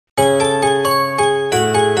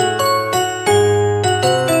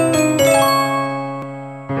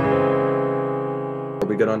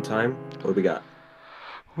on time? What do we got?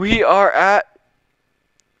 We are at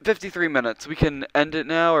 53 minutes. We can end it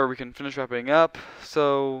now, or we can finish wrapping up.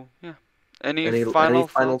 So, yeah. Any final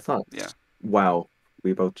thoughts? Yeah. Wow,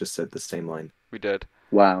 we both just said the same line. We did.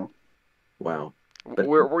 Wow. Wow.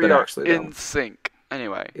 We are actually in sync.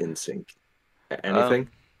 Anyway. In sync. Anything?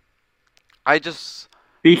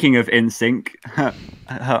 Speaking of in sync, her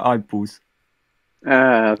eyeballs.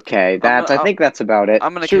 Okay, I think that's about it.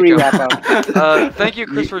 I'm gonna Should we wrap up? Thank you,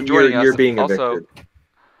 Chris, for joining us. You're being also, evicted.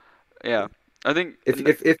 Yeah, I think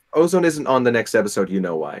if Ozone isn't on the next episode, you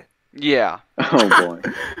know why. Yeah. Oh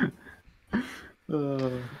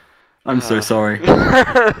boy. I'm so sorry.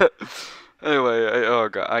 Anyway, oh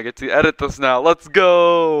god, I get to edit this now. Let's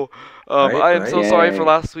go. I am so sorry for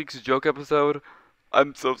last week's joke episode.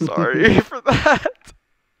 I'm so sorry for that.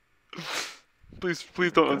 Please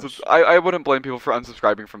don't unsubscribe. I wouldn't blame people for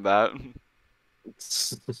unsubscribing from that.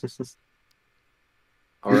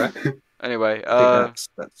 All right. Anyway,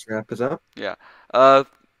 let's wrap it up. Yeah.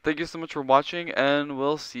 Thank you so much for watching, and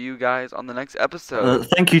we'll see you guys on the next episode.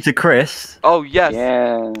 Thank you to Chris. Oh yes.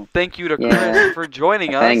 Yeah. Thank you to Chris for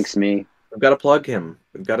joining us. Thanks, me. We've got to plug him.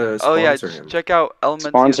 We've got to sponsor him. Check out Elementia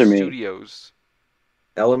Sponsor me. Studios.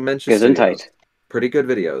 Elementia Studios. Pretty good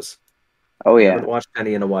videos. Oh yeah. I haven't watched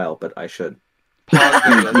any in a while, but I should. You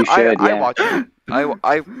should. I watch them.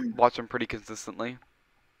 I watch them pretty consistently.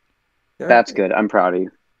 Yeah. That's good. I'm proud of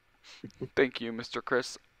you. Thank you, Mr.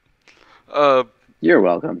 Chris. You're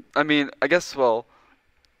welcome. I mean, I guess, well,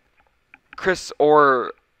 Chris,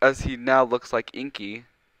 or as he now looks like, Inky.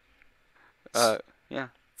 Yeah.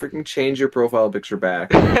 Freaking change your profile picture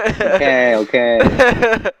back. Okay.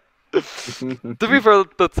 To be fair,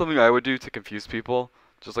 that's something I would do to confuse people.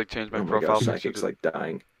 Just like change my profile picture. Psychic's like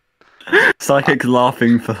dying. Psychic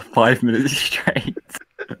laughing for 5 minutes straight.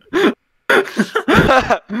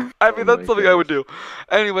 I mean, that's something I would do.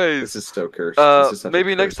 Anyways, this is so cursed.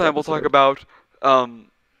 Maybe next time we'll talk about.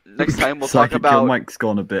 Next time we'll Psychic, talk about. Your mic's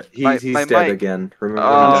gone a bit. He's my dead mic. again. Remember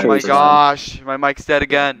Oh my gosh, my mic's dead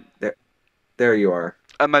again. There you are.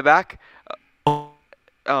 Am I back? Oh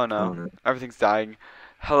no, everything's dying.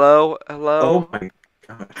 Hello. Oh my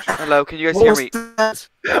gosh. Hello, can you guys hear me?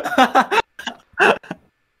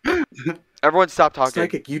 Everyone stop talking.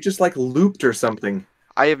 Psychic, you just like looped or something.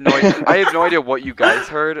 I have no idea what you guys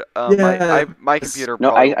heard. My computer.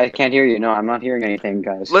 No, I can't hear you. No, I'm not hearing anything,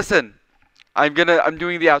 guys. Listen, I'm doing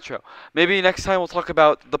the outro. Maybe next time we'll talk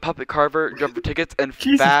about the Puppet Carver, Jump for Tickets, and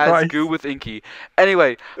Faz Goo with Inky.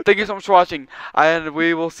 Anyway, thank you so much for watching, and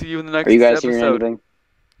we will see you in the next episode. Are you guys episode. hearing anything?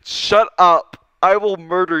 Shut up! I will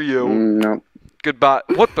murder you. No. Goodbye.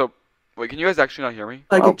 What the? Wait, can you guys actually not hear me?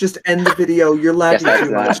 I could just end the video. You're lagging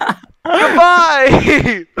too much.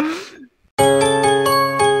 Goodbye!